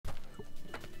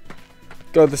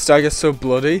God, this dagger's so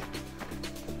bloody.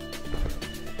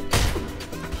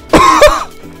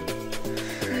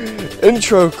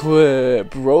 Intro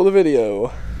clip. Roll the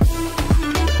video.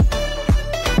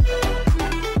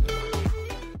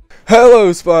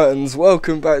 Hello Spartans,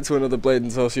 welcome back to another Blade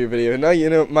and Sorcery video. Now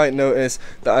you might notice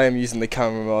that I am using the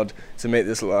camera mod to make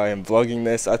this look like I am vlogging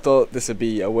this. I thought this would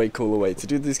be a way cooler way to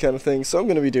do these kind of things, so I'm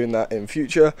going to be doing that in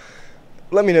future.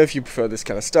 Let me know if you prefer this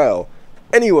kind of style.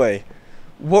 Anyway,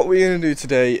 what we're going to do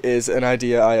today is an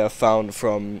idea I have found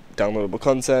from downloadable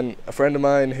content. A friend of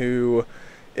mine who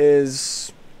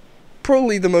is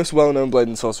probably the most well-known Blade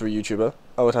and Sorcery YouTuber,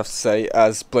 I would have to say,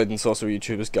 as Blade and Sorcery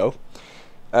YouTubers go.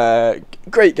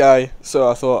 Great guy, so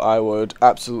I thought I would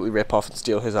absolutely rip off and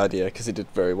steal his idea because he did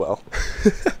very well.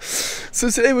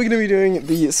 So today we're going to be doing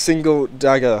the single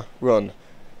dagger run.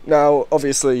 Now,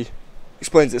 obviously,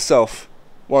 explains itself.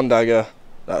 One dagger,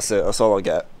 that's it, that's all I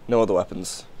get. No other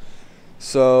weapons.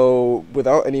 So,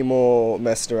 without any more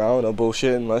messing around or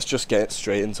bullshitting, let's just get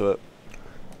straight into it.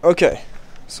 Okay,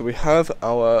 so we have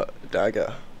our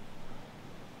dagger.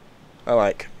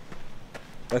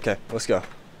 Okay, let's go.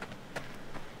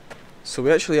 So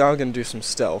we actually are going to do some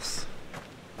stealth.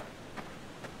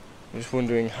 I'm just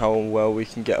wondering how well we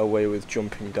can get away with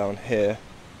jumping down here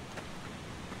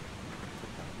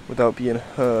without being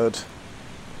heard.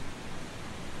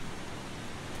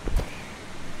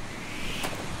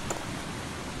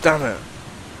 Damn it.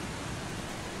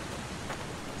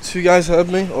 Two guys heard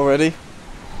me already.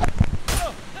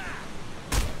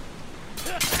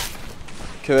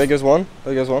 Okay, there goes one.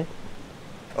 There goes one.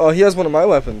 Oh, he has one of my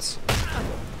weapons.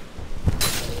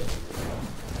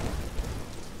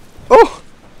 Oh!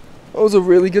 That was a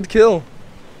really good kill.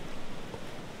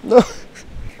 No.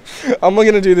 I'm not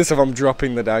gonna do this if I'm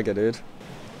dropping the dagger, dude.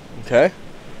 Okay.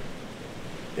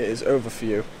 It is over for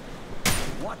you.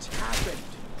 What happened?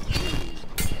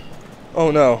 Oh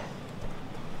no.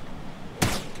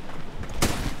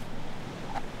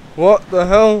 What the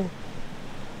hell?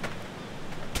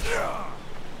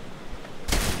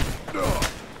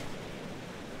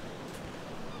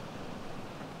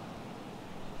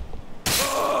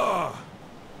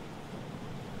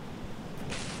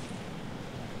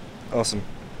 Awesome.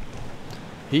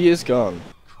 He is gone.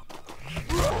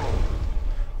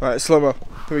 Right, slow-mo.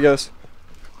 Here he goes.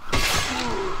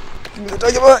 Give me the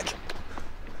dagger back!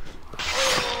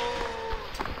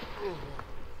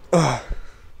 Ugh.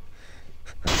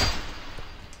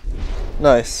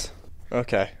 Nice.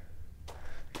 Okay.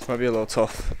 This might be a little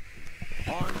tough.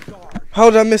 How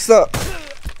did I miss that?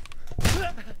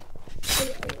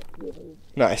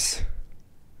 Nice.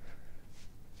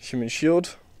 Human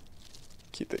shield.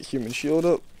 Keep that human shield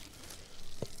up.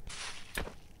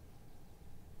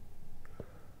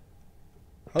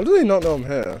 How do they not know I'm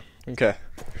here? Okay.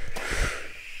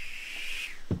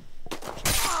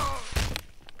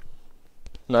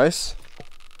 Nice.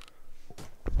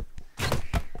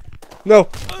 No!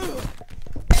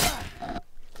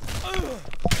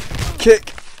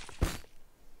 Kick!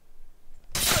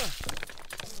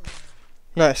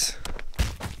 Nice.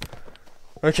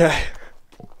 Okay.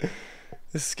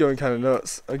 This is going kind of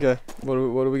nuts. Okay, what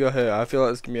do we got here? I feel like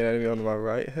there's going to be an enemy on my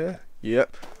right here.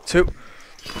 Yep. Two.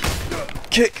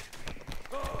 Kick!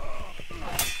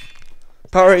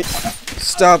 Parry!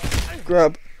 Stab!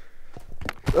 Grab!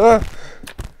 Ah!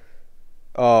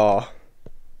 Oh.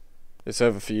 It's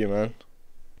over for you, man.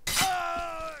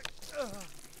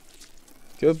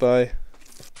 Goodbye.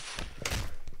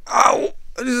 Ow!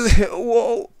 I just hit a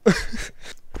wall!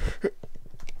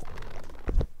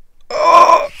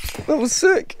 Oh! That was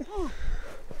sick!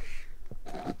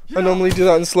 I normally do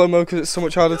that in slow-mo because it's so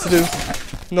much harder to do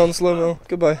non-slow-mo.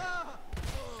 Goodbye.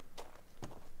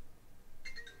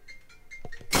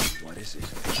 What is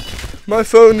it? My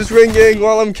phone is ringing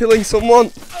while I'm killing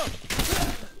someone!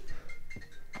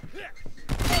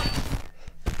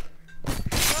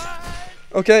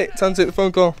 Okay, time to take the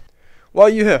phone call. Why are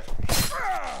you here?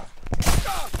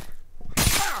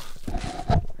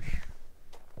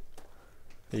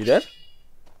 Are you dead?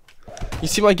 You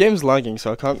see, my game's lagging,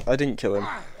 so I didn't kill him.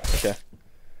 Okay.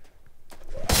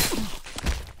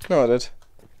 No, I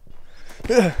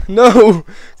did. No!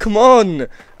 Come on!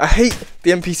 I hate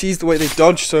the NPCs, the way they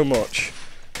dodge so much.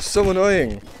 It's so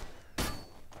annoying.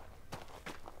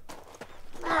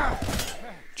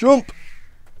 Jump!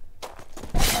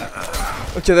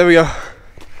 Okay, there we go.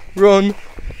 Run!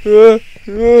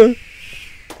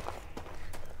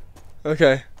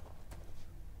 Okay.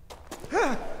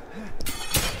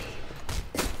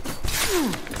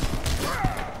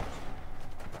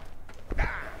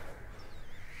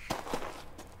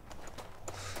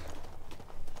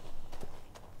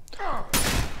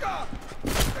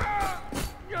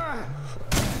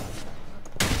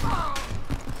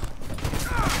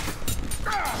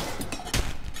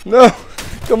 No!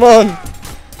 Come on!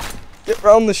 Get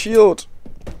round the shield!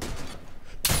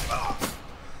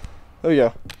 There we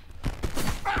go.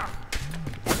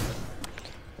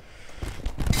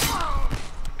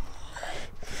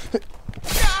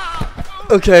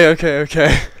 Okay.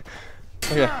 Okay.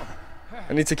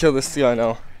 I need to kill this guy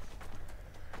now.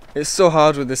 It's so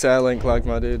hard with this air link lag,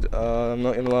 my dude. I'm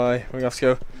not gonna lie. We're gonna have to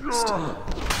go.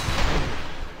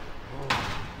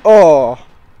 Oh!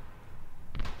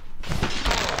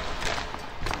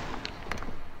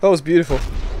 That was beautiful.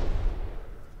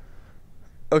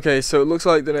 Okay, so it looks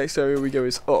like the next area we go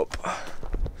is up.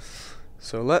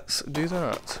 So let's do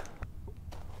that.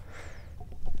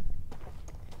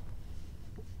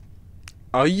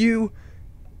 Are you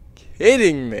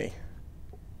kidding me?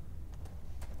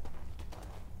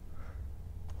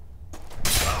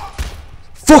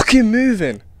 Fucking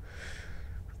moving!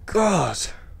 God.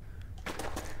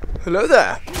 Hello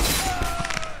there.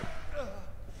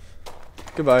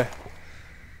 Goodbye.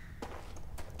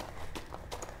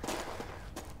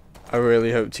 I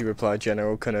really hoped he replied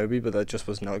General Kenobi, but that just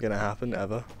was not going to happen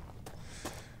ever.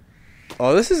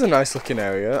 Oh, this is a nice looking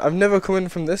area. I've never come in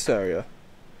from this area.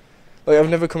 Like, I've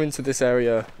never come into this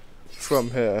area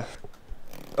from here.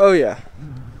 Oh, yeah.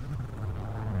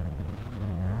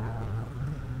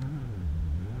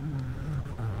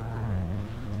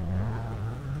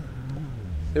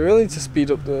 They really need to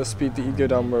speed up the speed that you go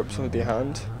down ropes with your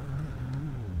hand.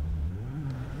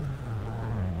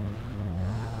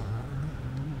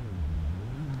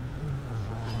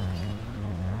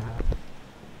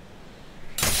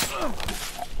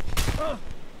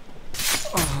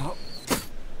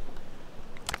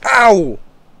 Ow!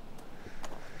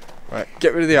 Right,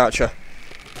 get rid of the archer.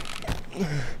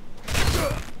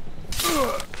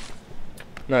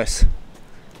 Nice.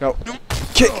 Now,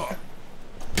 kick!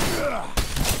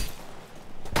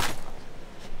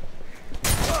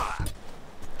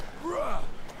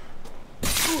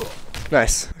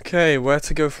 Nice. Okay, where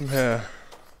to go from here?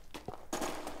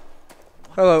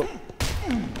 Hello.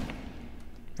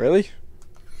 Really?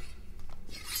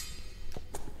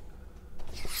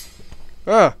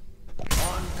 Ah!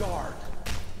 On guard.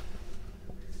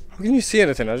 How can you see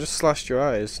anything? I just slashed your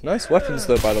eyes. Nice weapons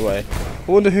though, by the way.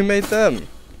 I wonder who made them.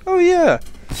 Oh yeah!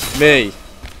 Me.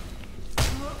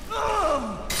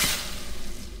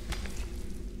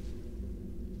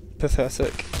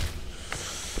 Pathetic.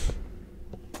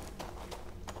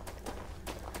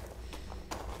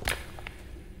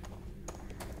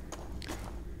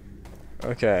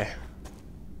 Okay.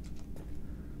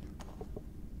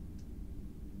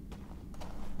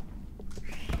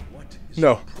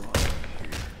 No.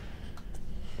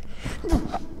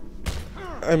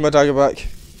 I have my dagger back.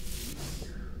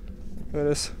 There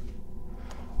it is.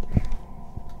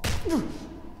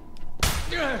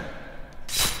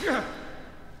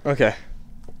 Okay.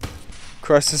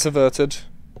 Crisis averted.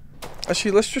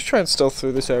 Actually, let's just try and stealth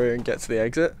through this area and get to the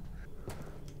exit.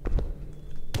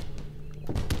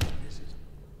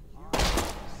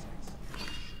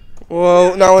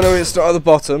 Well, now I know it's not at the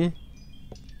bottom.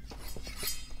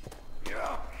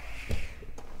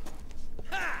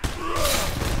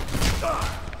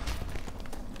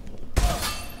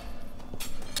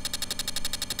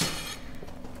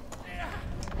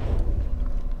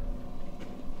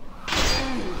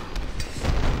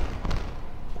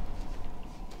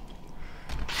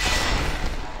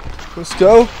 Let's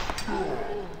go.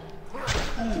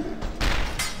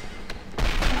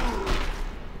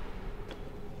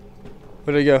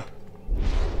 Where'd he go?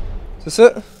 Is this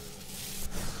it?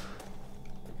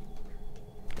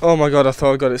 Oh my god, I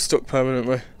thought I got it stuck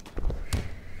permanently.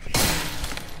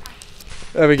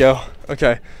 There we go.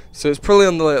 Okay, so it's probably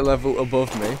on the level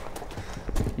above me.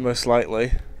 Most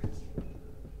likely.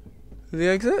 The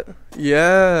exit?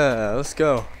 Yeah, let's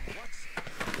go.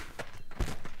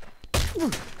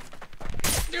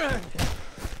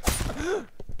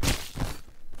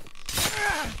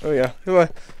 Oh yeah, who am I?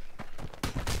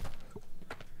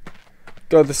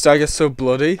 God, this dagger's so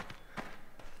bloody.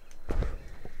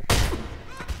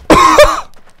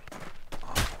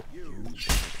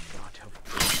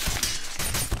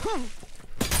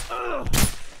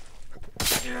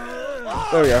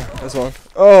 There we go, there's one.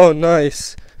 Oh,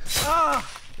 nice.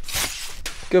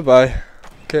 Goodbye.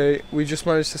 Okay, we just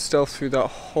managed to stealth through that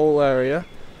whole area,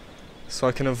 so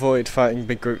I can avoid fighting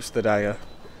big groups with the dagger.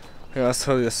 I think that's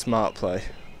totally a smart play.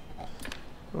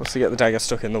 Once you get the dagger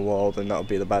stuck in the wall, then that would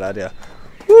be the bad idea.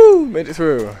 Woo! Made it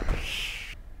through.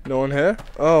 No one here?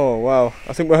 Oh, wow.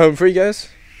 I think we're home free, guys.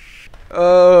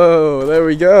 Oh, there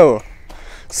we go.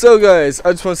 So, guys,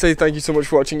 I just want to say thank you so much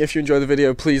for watching. If you enjoyed the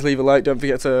video, please leave a like. Don't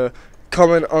forget to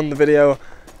comment on the video.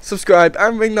 subscribe,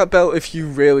 and ring that bell if you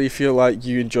really feel like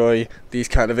you enjoy these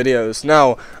kind of videos.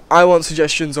 Now, I want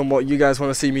suggestions on what you guys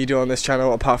want to see me do on this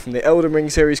channel, apart from the Elden Ring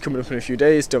series coming up in a few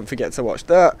days. Don't forget to watch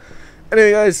that.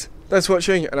 Anyway guys, thanks for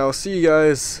watching, and I'll see you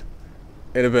guys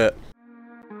in a bit.